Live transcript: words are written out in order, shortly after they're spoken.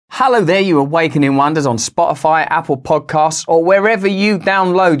Hello there, you Awakening Wonders on Spotify, Apple Podcasts, or wherever you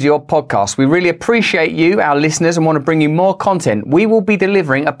download your podcasts. We really appreciate you, our listeners, and want to bring you more content. We will be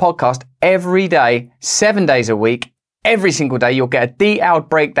delivering a podcast every day, 7 days a week. Every single day, you'll get a detailed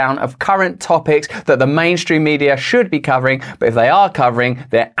breakdown of current topics that the mainstream media should be covering, but if they are covering,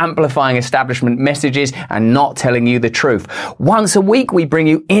 they're amplifying establishment messages and not telling you the truth. Once a week, we bring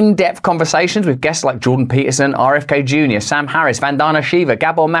you in-depth conversations with guests like Jordan Peterson, RFK Jr., Sam Harris, Vandana Shiva,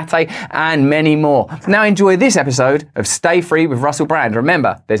 Gabor Mate, and many more. Now enjoy this episode of Stay Free with Russell Brand.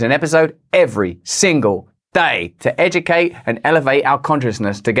 Remember, there's an episode every single day to educate and elevate our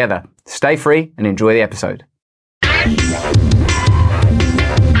consciousness together. Stay free and enjoy the episode.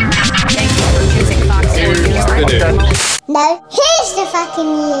 No, here's the fucking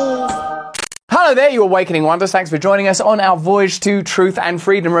news. Hello there, you Awakening Wonders. Thanks for joining us on our voyage to truth and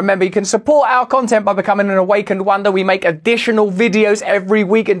freedom. Remember, you can support our content by becoming an Awakened Wonder. We make additional videos every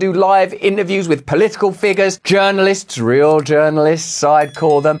week and do live interviews with political figures, journalists, real journalists, I'd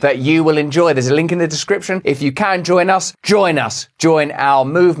call them, that you will enjoy. There's a link in the description. If you can join us. Join our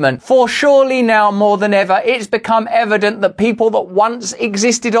movement. For surely now more than ever, it's become evident that people that once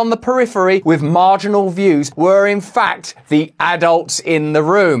existed on the periphery with marginal views were in fact the adults in the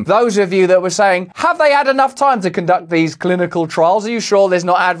room. Those of you that were saying, have they had enough time to conduct these clinical trials? Are you sure there's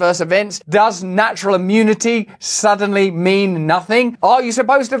not adverse events? Does natural immunity suddenly mean nothing? Are you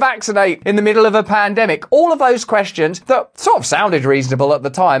supposed to vaccinate in the middle of a pandemic? All of those questions that sort of sounded reasonable at the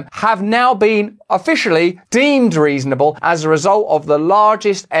time have now been officially deemed reasonable as a result of the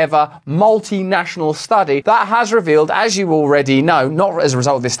largest ever multinational study that has revealed, as you already know, not as a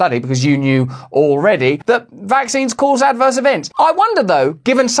result of this study because you knew already, that vaccines cause adverse events. I wonder though,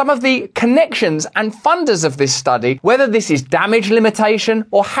 given some of the connections and funders of this study, whether this is damage limitation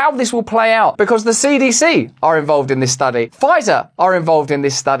or how this will play out, because the CDC are involved in this study, Pfizer are involved in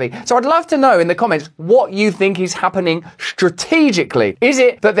this study. So I'd love to know in the comments what you think is happening strategically. Is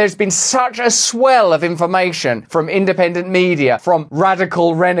it that there's been such a swell of information from independent media, from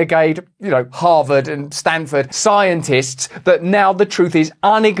radical renegade, Harvard and Stanford scientists, that now the truth is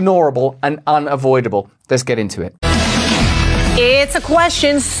unignorable and unavoidable? Let's get into it. It's a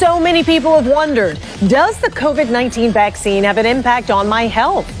question so many people have wondered. Does the COVID-19 vaccine have an impact on my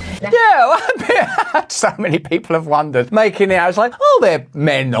health? Yeah, so many people have wondered, making it out. It's like, oh, they're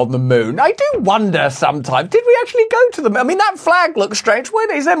men on the moon. I do wonder sometimes, did we actually go to them? I mean, that flag looks strange.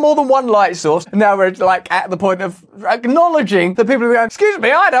 Is there more than one light source? And now we're at the point of acknowledging that people are going, excuse me,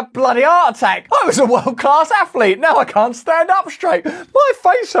 I had a bloody heart attack. I was a world-class athlete. Now I can't stand up straight. My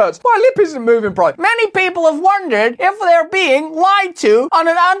face hurts. My lip isn't moving right. Many people have wondered if they're being lied to on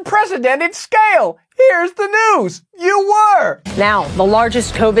an unprecedented scale. Here's the news. You were. Now, the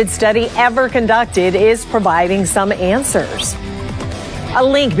largest COVID study ever conducted is providing some answers. A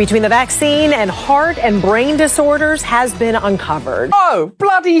link between the vaccine and heart and brain disorders has been uncovered. Oh,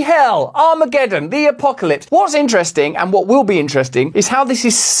 bloody hell. Armageddon, the apocalypse. What's interesting, and what will be interesting, is how this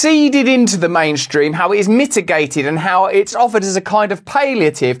is seeded into the mainstream, how it is mitigated, and how it's offered as a kind of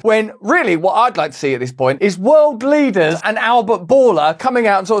palliative, when really what I'd like to see at this point is world leaders and Albert Bourla coming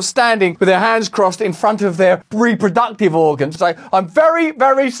out and sort of standing with their hands crossed in front of their reproductive organs, say, I'm very,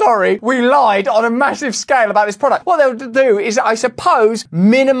 very sorry, we lied on a massive scale about this product. What they'll do is, I suppose,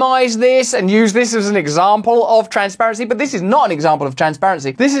 minimize this and use this as an example of transparency, but this is not an example of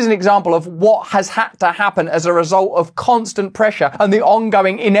transparency. This is an example of what has had to happen as a result of constant pressure and the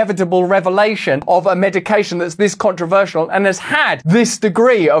ongoing inevitable revelation of a medication that's this controversial and has had this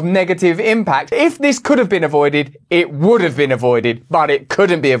degree of negative impact. If this could have been avoided, it would have been avoided, but it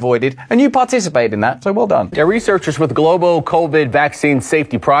couldn't be avoided, and you participated in that, so well done. Yeah, researchers with the Global COVID Vaccine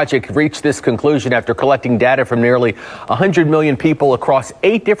Safety Project reached this conclusion after collecting data from nearly 100 million people across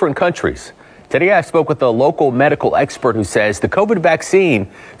 8 different countries. Today I spoke with a local medical expert who says the COVID vaccine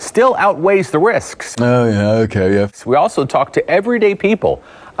still outweighs the risks. Oh, yeah, okay, yeah. We also talked to everyday people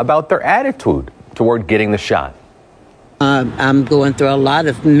about their attitude toward getting the shot. I'm going through a lot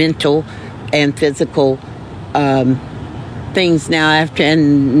of mental and physical things now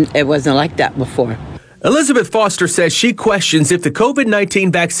and it wasn't like that before. Elizabeth Foster says she questions if the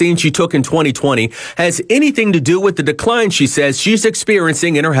COVID-19 vaccine she took in 2020 has anything to do with the decline she says she's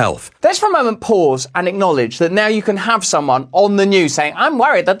experiencing in her health. Let's for a moment pause and acknowledge that now you can have someone on the news saying, I'm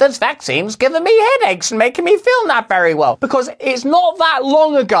worried that this vaccine's giving me headaches and making me feel not very well. Because it's not that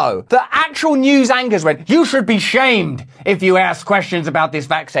long ago that actual news anchors went, you should be shamed if you ask questions about this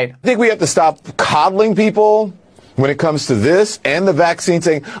vaccine. I think we have to stop coddling people when it comes to this and the vaccine,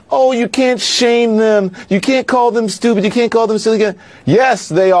 saying, oh, you can't shame them. You can't call them stupid. You can't call them silly. Yes,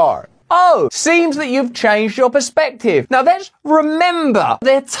 they are. Oh, seems that you've changed your perspective. Now let's remember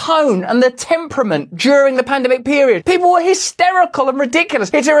their tone and their temperament during the pandemic period. People were hysterical and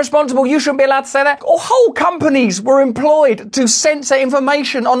ridiculous. It's irresponsible. You shouldn't be allowed to say that. Or whole companies were employed to censor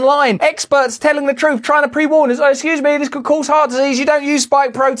information online. Experts telling the truth, trying to pre-warn us. Oh, excuse me, this could cause heart disease. You don't use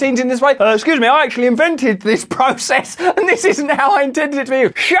spike proteins in this way. Excuse me, I actually invented this process and this isn't how I intended it to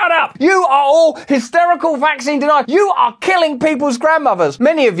be. Shut up. You are all hysterical vaccine deniers. You are killing people's grandmothers.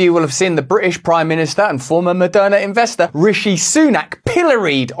 Many of you will have seen the British Prime Minister and former Moderna investor Rishi Sunak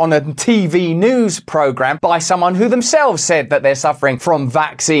pilloried on a TV news programme by someone who themselves said that they're suffering from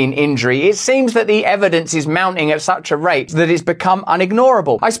vaccine injury. It seems that the evidence is mounting at such a rate that it's become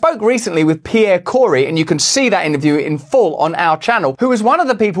unignorable. I spoke recently with Pierre Corey, and you can see that interview in full on our channel, who was one of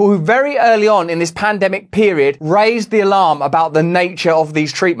the people who very early on in this pandemic period raised the alarm about the nature of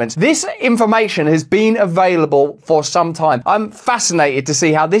these treatments. This information has been available for some time. I'm fascinated to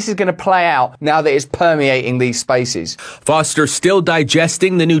see how this is going to play out now that it's permeating these spaces. Foster still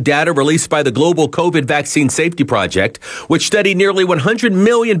digesting the new data released by the Global COVID Vaccine Safety Project, which studied nearly 100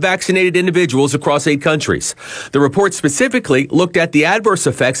 million vaccinated individuals across 8 countries. The report specifically looked at the adverse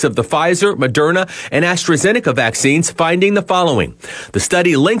effects of the Pfizer, Moderna, and AstraZeneca vaccines, finding the following. The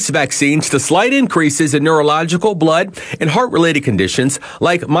study links vaccines to slight increases in neurological, blood, and heart-related conditions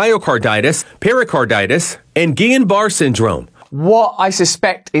like myocarditis, pericarditis, and Guillain-Barré syndrome. What I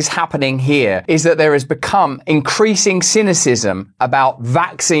suspect is happening here is that there has become increasing cynicism about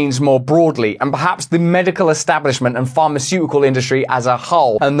vaccines more broadly, and perhaps the medical establishment and pharmaceutical industry as a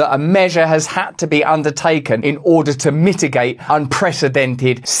whole, and that a measure has had to be undertaken in order to mitigate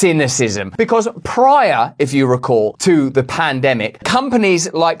unprecedented cynicism. Because prior, if you recall, to the pandemic, companies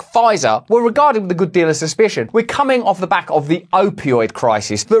like Pfizer were regarded with a good deal of suspicion. We're coming off the back of the opioid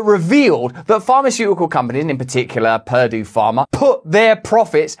crisis that revealed that pharmaceutical companies, and in particular Purdue Pharma, put their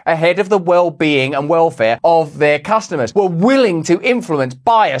profits ahead of the well-being and welfare of their customers, were willing to influence,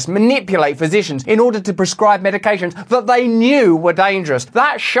 bias, manipulate physicians in order to prescribe medications that they knew were dangerous.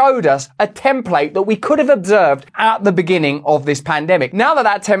 That showed us a template that we could have observed at the beginning of this pandemic. Now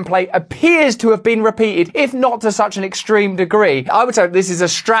that template appears to have been repeated, if not to such an extreme degree, I would say this is a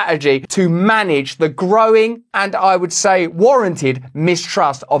strategy to manage the growing and, I would say, warranted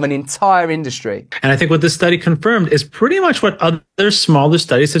mistrust of an entire industry. And I think what this study confirmed is pretty much what other smaller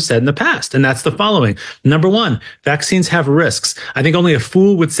studies have said in the past, and that's the following. Number one, vaccines have risks. I think only a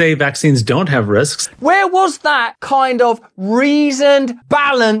fool would say vaccines don't have risks. Where was that kind of reasoned,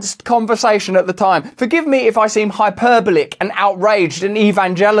 balanced conversation at the time? Forgive me if I seem hyperbolic and outraged and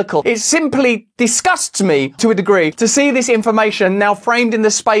evangelical. It simply disgusts me to a degree to see this information now framed in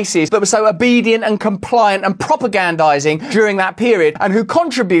the spaces that were so obedient and compliant and propagandizing during that period, and who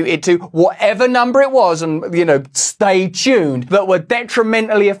contributed to whatever number it was, and, stay tuned, that were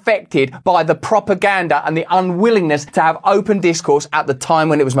detrimentally affected by the propaganda and the unwillingness to have open discourse at the time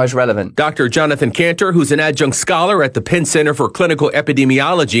when it was most relevant. Dr. Jonathan Cantor, who's an adjunct scholar at the Penn Center for Clinical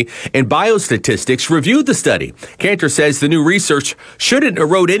Epidemiology and Biostatistics, reviewed the study. Cantor says the new research shouldn't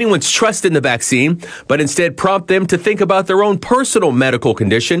erode anyone's trust in the vaccine, but instead prompt them to think about their own personal medical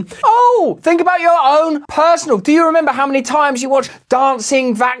condition. Oh, think about your own personal. Do you remember how many times you watched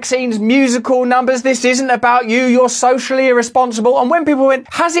dancing vaccines, musical numbers? This isn't about you. You're socially irresponsible. And when people went,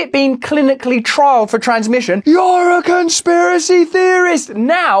 has it been clinically trialed for transmission? You're a conspiracy theorist.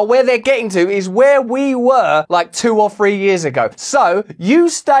 Now, where they're getting to is where we were like 2 or 3 years ago. So you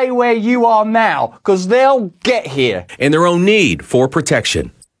stay where you are now, because they'll get here. And their own need for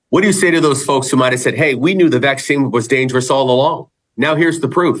protection. What do you say to those folks who might have said, hey, we knew the vaccine was dangerous all along? Now here's the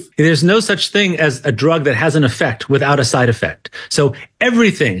proof. There's no such thing as a drug that has an effect without a side effect. So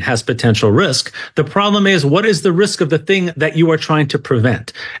everything has potential risk. The problem is, what is the risk of the thing that you are trying to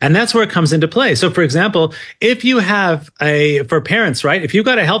prevent? And that's where it comes into play. So for example, if you have for parents, right, if you've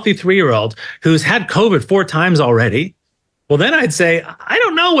got a healthy 3-year-old who's had COVID 4 times already, well, then I'd say, I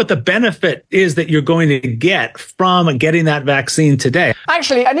don't know what the benefit is that you're going to get from getting that vaccine today.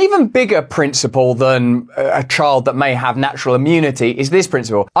 Actually, an even bigger principle than a child that may have natural immunity is this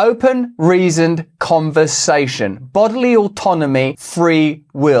principle. Open, reasoned conversation, bodily autonomy, free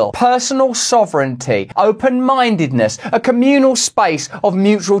will, personal sovereignty, open-mindedness, a communal space of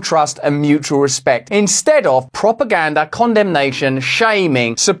mutual trust and mutual respect, instead of propaganda, condemnation,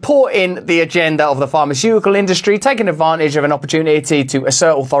 shaming, supporting the agenda of the pharmaceutical industry, taking advantage of an opportunity to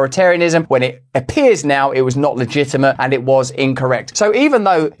assert authoritarianism when it appears now it was not legitimate and it was incorrect. So even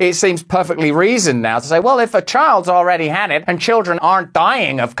though it seems perfectly reasoned now to say, well, if a child's already had it and children aren't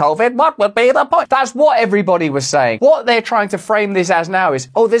dying of COVID, what would be the point? That's what everybody was saying. What they're trying to frame this as now is,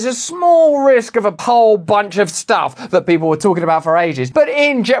 oh, there's a small risk of a whole bunch of stuff that people were talking about for ages. But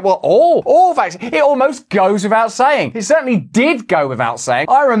in general, all vaccines, it almost goes without saying. It certainly did go without saying.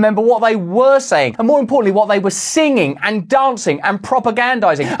 I remember what they were saying, and more importantly, what they were singing and dancing and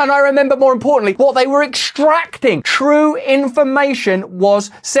propagandizing. And I remember, more importantly, what they were extracting. True information was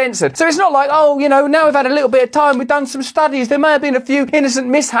censored. So it's not like, oh, now we've had a little bit of time, we've done some studies, there may have been a few innocent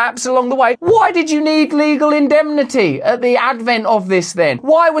mishaps along the way. Why did you need legal indemnity at the advent of this then?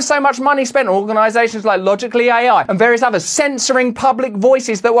 Why was so much money spent on organisations like Logically AI and various others censoring public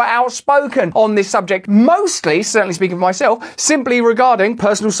voices that were outspoken on this subject? Mostly, certainly speaking for myself, simply regarding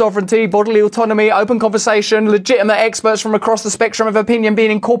personal sovereignty, bodily autonomy, open conversation, legitimate experts from across the spectrum of opinion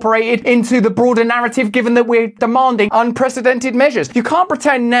being incorporated into the broader narrative, given that we're demanding unprecedented measures. You can't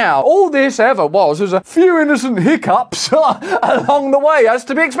pretend now all this ever was a few innocent hiccups along the way, as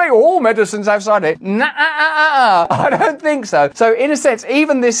to be expected. All medicines have side effects. I don't think so. So in a sense,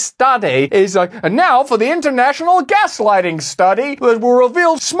 even this study is like, and now for the international gaslighting study that will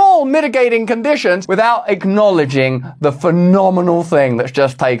reveal small mitigating conditions without acknowledging the phenomenal thing that's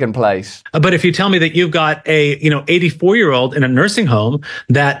just taken place. But if you tell me that you've got a 84-year-old in a nursing home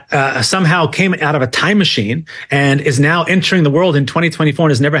that somehow came out of a time machine and is now entering the world in 2024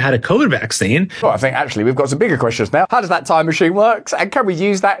 and has never had a COVID vaccine. Well, I think actually we've got some bigger questions now. How does that time machine work? And can we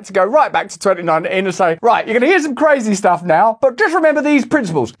use that to go right back to 2019 and say, right, you're going to hear some crazy stuff now, but just remember these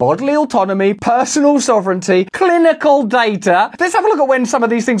principles: bodily autonomy, personal sovereignty, clinical data. Let's have a look at when some of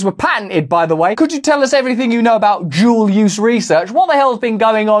these things were patented, by the way. Could you tell us everything you know about dual-use research? What the hell's been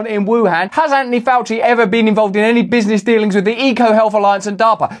going on in Wuhan? Has Anthony Fauci ever been involved in any business dealings with the EcoHealth Alliance and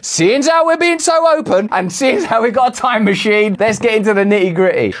DARPA? Seeing as how we're being so open and seeing as how we've got a time machine, let's get into the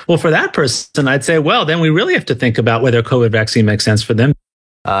nitty-gritty. Well, for that person, I'd say, well, then we really have to think about whether a COVID vaccine makes sense for them.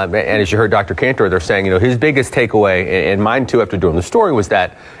 And as you heard Dr. Cantor, they're saying, his biggest takeaway, and mine too after doing the story, was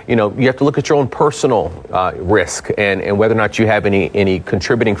that, you have to look at your own personal risk and whether or not you have any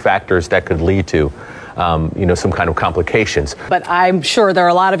contributing factors that could lead to some kind of complications. But I'm sure there are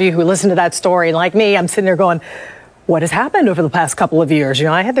a lot of you who listen to that story. Like me, I'm sitting there going, what has happened over the past couple of years?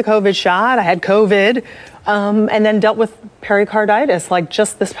 I had the COVID shot, I had COVID, and then dealt with pericarditis like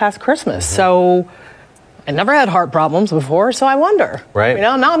just this past Christmas. Mm-hmm. So I never had heart problems before, so I wonder. Right.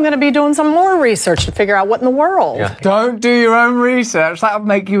 Now I'm going to be doing some more research to figure out what in the world. Yeah. Don't do your own research. That would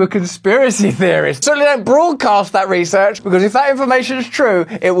make you a conspiracy theorist. Certainly don't broadcast that research, because if that information is true,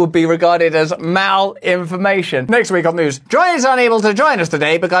 it will be regarded as malinformation. Next week on News, Joy is unable to join us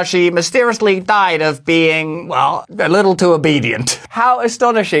today because she mysteriously died of being, well, a little too obedient. How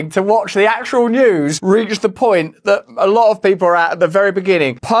astonishing to watch the actual news reach the point that a lot of people are at the very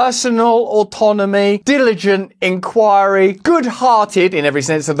beginning. Personal autonomy, diligence, inquiry, good-hearted in every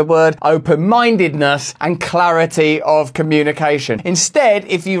sense of the word, open-mindedness, and clarity of communication. Instead,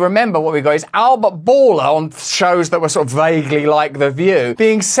 if you remember, what we got is Albert Bourla on shows that were sort of vaguely like The View,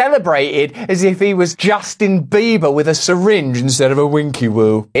 being celebrated as if he was Justin Bieber with a syringe instead of a winky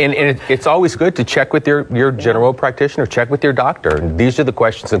woo. And it's always good to check with your general practitioner, check with your doctor. And these are the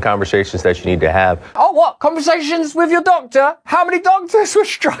questions and conversations that you need to have. Oh, what? Conversations with your doctor? How many doctors were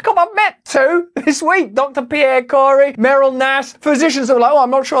struck up? I've met two this week. Dr. Pierre Corey, Meryl Nass, physicians that were like, oh, I'm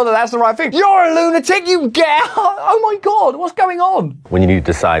not sure that that's the right thing. You're a lunatic, you get out. Oh my God, what's going on? When you need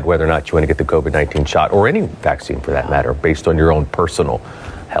to decide whether or not you want to get the COVID-19 shot, or any vaccine for that matter, based on your own personal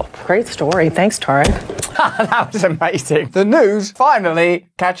health. Great story. Thanks, Tarek. That was amazing. The news finally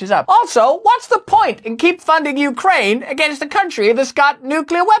catches up. Also, what's the point in keep funding Ukraine against a country that's got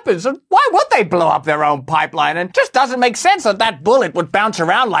nuclear weapons? And why would they blow up their own pipeline? And it just doesn't make sense that that bullet would bounce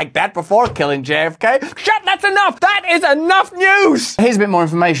around like that before killing JFK. Shut, that's enough. That is enough news. Here's a bit more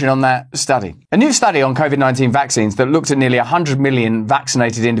information on that study. A new study on COVID-19 vaccines that looked at nearly 100 million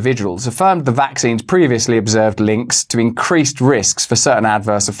vaccinated individuals affirmed the vaccines previously observed links to increased risks for certain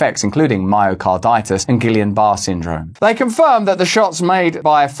adverse effects, including myocarditis and Guillain-Barré syndrome. They confirmed that the shots made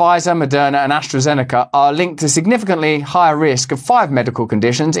by Pfizer, Moderna and AstraZeneca are linked to significantly higher risk of 5 medical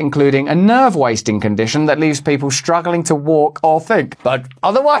conditions, including a nerve-wasting condition that leaves people struggling to walk or think. But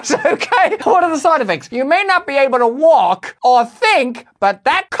otherwise, okay. What are the side effects? You may not be able to walk or think, but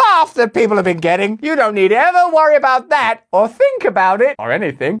that cough that people have been getting, you don't need to ever worry about that or think about it or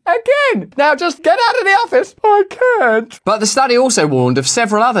anything again. Now just get out of the office. I can't. But the study also warned of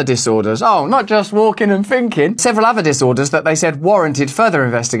several other disorders. Oh, not just walking and thinking. Several other disorders that they said warranted further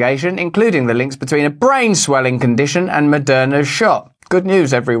investigation, including the links between a brain swelling condition and Moderna's shot. Good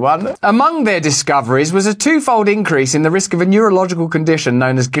news, everyone. Among their discoveries was a twofold increase in the risk of a neurological condition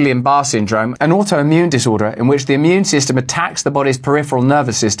known as Guillain-Barré syndrome, an autoimmune disorder in which the immune system attacks the body's peripheral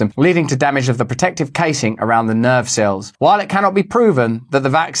nervous system, leading to damage of the protective casing around the nerve cells. While it cannot be proven that the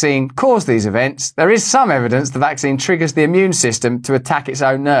vaccine caused these events, there is some evidence the vaccine triggers the immune system to attack its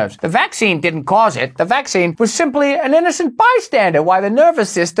own nerves. The vaccine didn't cause it. The vaccine was simply an innocent bystander while the nervous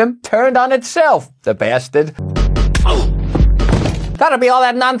system turned on itself. The bastard. That'll be all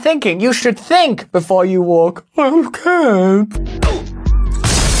that non-thinking. You should think before you walk. Okay.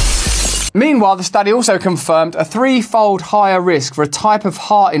 Meanwhile, the study also confirmed a threefold higher risk for a type of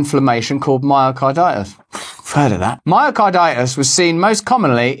heart inflammation called myocarditis. Heard of that. Myocarditis was seen most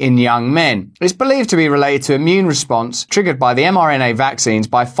commonly in young men. It's believed to be related to immune response triggered by the mRNA vaccines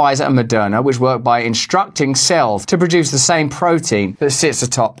by Pfizer and Moderna, which work by instructing cells to produce the same protein that sits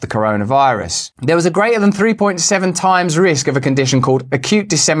atop the coronavirus. There was a greater than 3.7 times risk of a condition called acute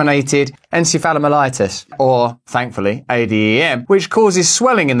disseminated encephalomyelitis, or, thankfully, ADEM, which causes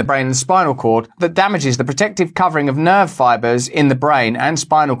swelling in the brain and spinal cord that damages the protective covering of nerve fibers in the brain and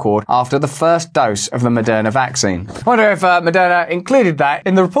spinal cord after the first dose of the Moderna vaccine. I wonder if Moderna included that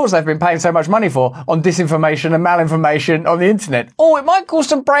in the reports they've been paying so much money for on disinformation and malinformation on the internet. Oh, it might cause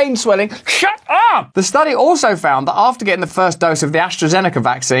some brain swelling. Shut up! The study also found that after getting the first dose of the AstraZeneca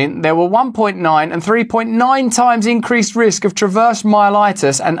vaccine, there were 1.9 and 3.9 times increased risk of transverse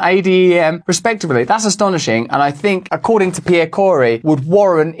myelitis and ADEM, respectively. That's astonishing, and I think, according to Pierre Corey, would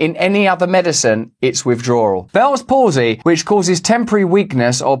warrant in any other medicine its withdrawal. Bell's palsy, which causes temporary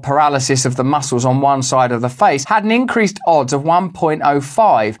weakness or paralysis of the muscles on one side of the face, had an increased odds of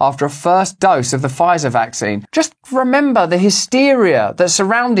 1.05 after a first dose of the Pfizer vaccine. Just remember the hysteria that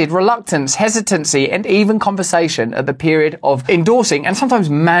surrounded reluctance, hesitancy, and even conversation at the period of endorsing and sometimes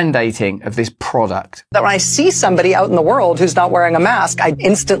mandating of this product. That when I see somebody out in the world who's not wearing a mask, I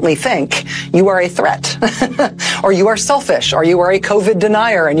instantly think you are a threat, or you are selfish, or you are a COVID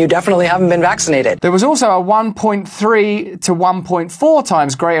denier, and you definitely haven't been vaccinated. There was also a 1.3 to 1.4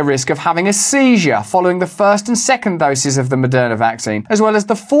 times greater risk of having a seizure following the first and second doses of the Moderna vaccine, as well as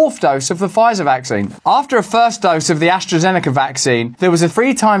the fourth dose of the Pfizer vaccine. After a first dose of the AstraZeneca vaccine, there was a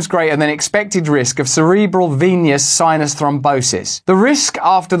 3 times greater than expected risk of cerebral venous sinus thrombosis. The risk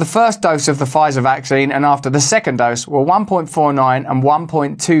after the first dose of the Pfizer vaccine and after the second dose were 1.49 and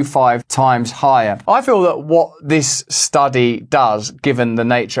 1.25 times higher. I feel that what this study does, given the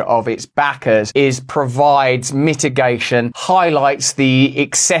nature of its backers, is provides mitigation, highlights the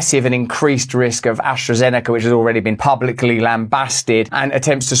excessive and increased risk of AstraZeneca, which has already been publicly lambasted, and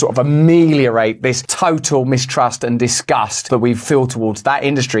attempts to sort of ameliorate this total mistrust and disgust that we feel towards that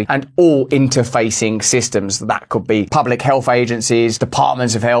industry and all interfacing systems. That could be public health agencies,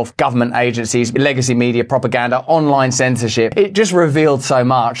 departments of health, government agencies, legacy media, propaganda, online censorship. It just revealed so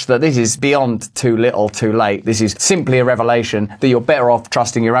much that this is beyond too little, too late. This is simply a revelation that you're better off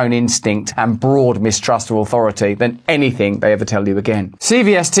trusting your own instinct and broad mistrust of authority than anything they ever tell you again.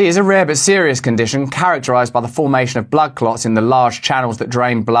 CVST is a rare but serious condition characterized by the formation of blood clots in the large channels that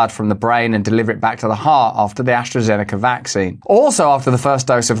drain blood from the brain and deliver it back to the heart after the AstraZeneca vaccine. Also, after the first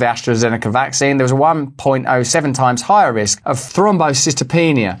dose of the AstraZeneca vaccine, there was a 1.07 times higher risk of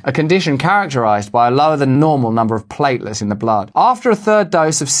thrombocytopenia, a condition characterized by a lower than normal number of platelets in the blood. After a third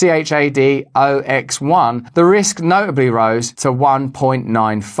dose of CHAdOX1, the risk notably rose to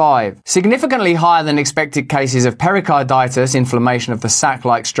 1.95. Significantly higher than expected cases of pericarditis, inflammation of the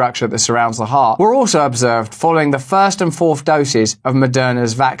sac-like structure that surrounds the heart, were also observed following the first and fourth doses of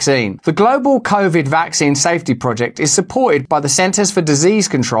Moderna's vaccine. The global COVID vaccine safety project is supported by the Centers for Disease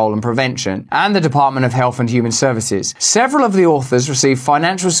Control and Prevention and the Department of Health and Human Services. Several of the authors receive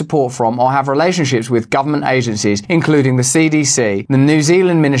financial support from or have relationships with government agencies, including the CDC, the New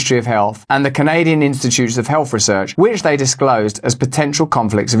Zealand Ministry of Health, and the Canadian Institutes of Health Research, which they disclosed as potential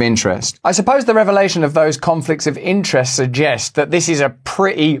conflicts of interest. I suppose the revelation of those conflicts of interest suggests that this is a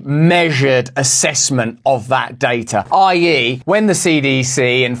pretty measured assessment of that data, i.e. when the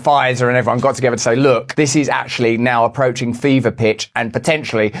CDC and Pfizer and everyone got together to say, look, this is actually now approaching fever pitch and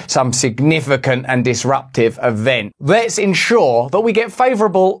potentially some significant and disruptive event. Let's ensure that we get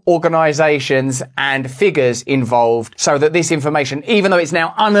favourable organisations and figures involved so that this information, even though it's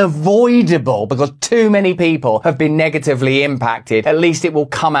now unavoidable because too many people have been negatively impacted, at least it will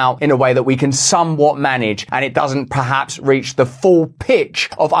come out in a way that we can somewhat manage and it doesn't perhaps reach the full pitch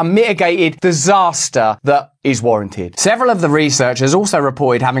of unmitigated disaster that is warranted. Several of the researchers also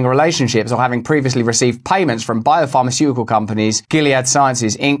reported having relationships or having previously received payments from biopharmaceutical companies Gilead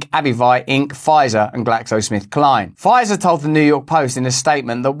Sciences Inc., Abbvie Inc., Pfizer and GlaxoSmithKline. Pfizer told the New York Post in a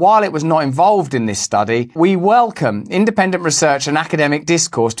statement that while it was not involved in this study, we welcome independent research and academic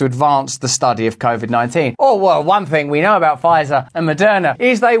discourse to advance the study of COVID-19. Oh, well, one thing we know about Pfizer and Moderna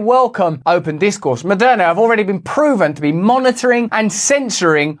is they welcome open discourse. Moderna have already been proven to be monitoring and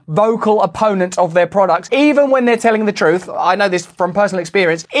censoring vocal opponents of their products, even when they're telling the truth. I know this from personal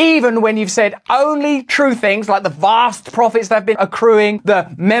experience. Even when you've said only true things, like the vast profits they've been accruing,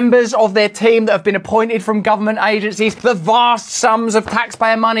 the members of their team that have been appointed from government agencies, the vast sums of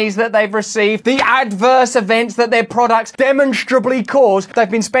taxpayer monies that they've received, the adverse events that their products demonstrably cause, they've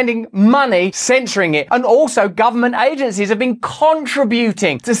been spending money censoring it. And also government agencies have been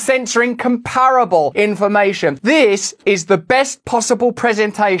contributing to censoring comparable information. This is the best possible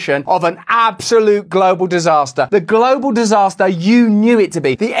presentation of an absolute global disaster. The global disaster you knew it to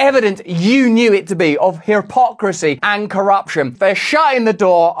be. The evidence you knew it to be of hypocrisy and corruption. They're shutting the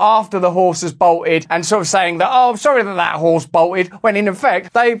door after the horse has bolted and sort of saying that, oh, I'm sorry that horse bolted, when in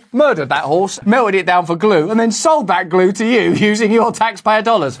effect they murdered that horse, melted it down for glue, and then sold that glue to you using your taxpayer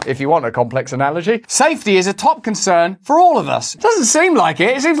dollars, if you want a complex analogy. Safety is a top concern for all of us. It doesn't seem like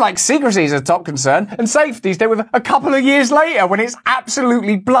it. It seems like secrecy is a top concern, and safety's dealt with a couple of years later when it's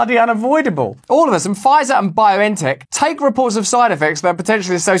absolutely bloody unavoidable. All of us, and Pfizer and BioNTech, take reports of side effects that are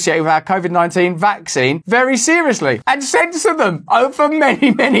potentially associated with our COVID-19 vaccine very seriously and censor them over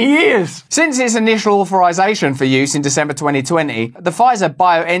many, many years. Since its initial authorization for use in December 2020, the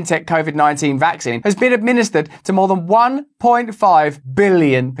Pfizer-BioNTech COVID-19 vaccine has been administered to more than 1.5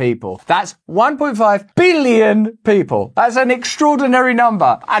 billion people. That's 1.5 billion people. That's an extraordinary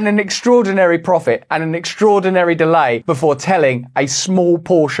number and an extraordinary profit and an extraordinary delay before telling a small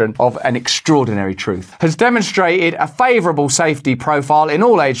portion of an extraordinary truth. Has demonstrated a favourable safety profile in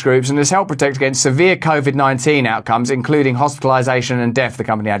all age groups and has helped protect against severe COVID-19 outcomes, including hospitalisation and death, the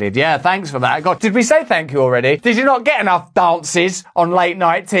company added. Yeah, thanks for that. God, did we say thank you already? Did you not get enough dances on late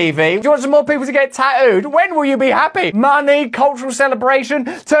night TV? Do you want some more people to get tattooed? When will you be happy? Money, cultural celebration,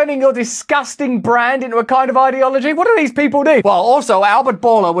 turning your disgusting brand into a kind of ideology? What do these people do? Well, also, Albert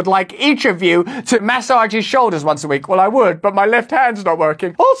Baller would like each of you to massage his shoulders once a week. Well, I would, but my left hand's not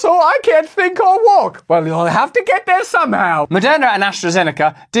working. Also, I can't think or walk. Well, you'll have to get there somehow. Moderna and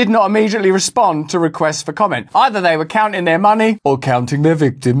AstraZeneca did not immediately respond to requests for comment. Either they were counting their money or counting their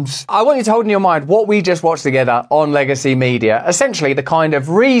victims. I want you to hold in your mind what we just watched together on Legacy Media. Essentially, the kind of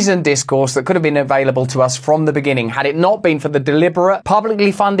reasoned discourse that could have been available to us from the beginning had it not been for the deliberate,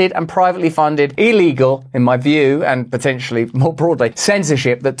 publicly funded and privately funded, illegal, in my view, and potentially more broadly,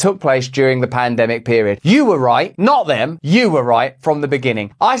 censorship that took place during the pandemic period. You were right, not them. You were right from the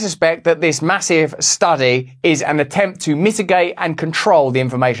beginning. I suspect that this massive study is an attempt to mitigate and control the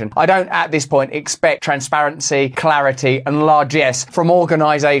information. I don't at this point expect transparency, clarity and largesse from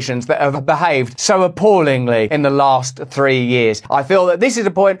organisations that have behaved so appallingly in the last 3 years. I feel that this is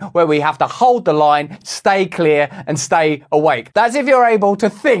a point where we have to hold the line, stay clear and stay awake. That's if you're able to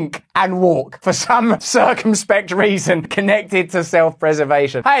think and walk for some circumspect reason connected to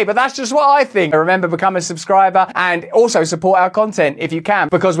self-preservation. Hey, but that's just what I think. Remember, become a subscriber and also support our content if you can,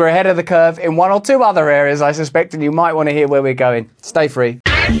 because we're ahead of the curve in one or two other areas, I suspect, and you might want to hear where we're going. Stay free.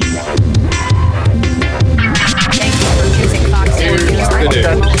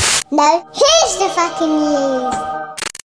 No, here's the fucking news.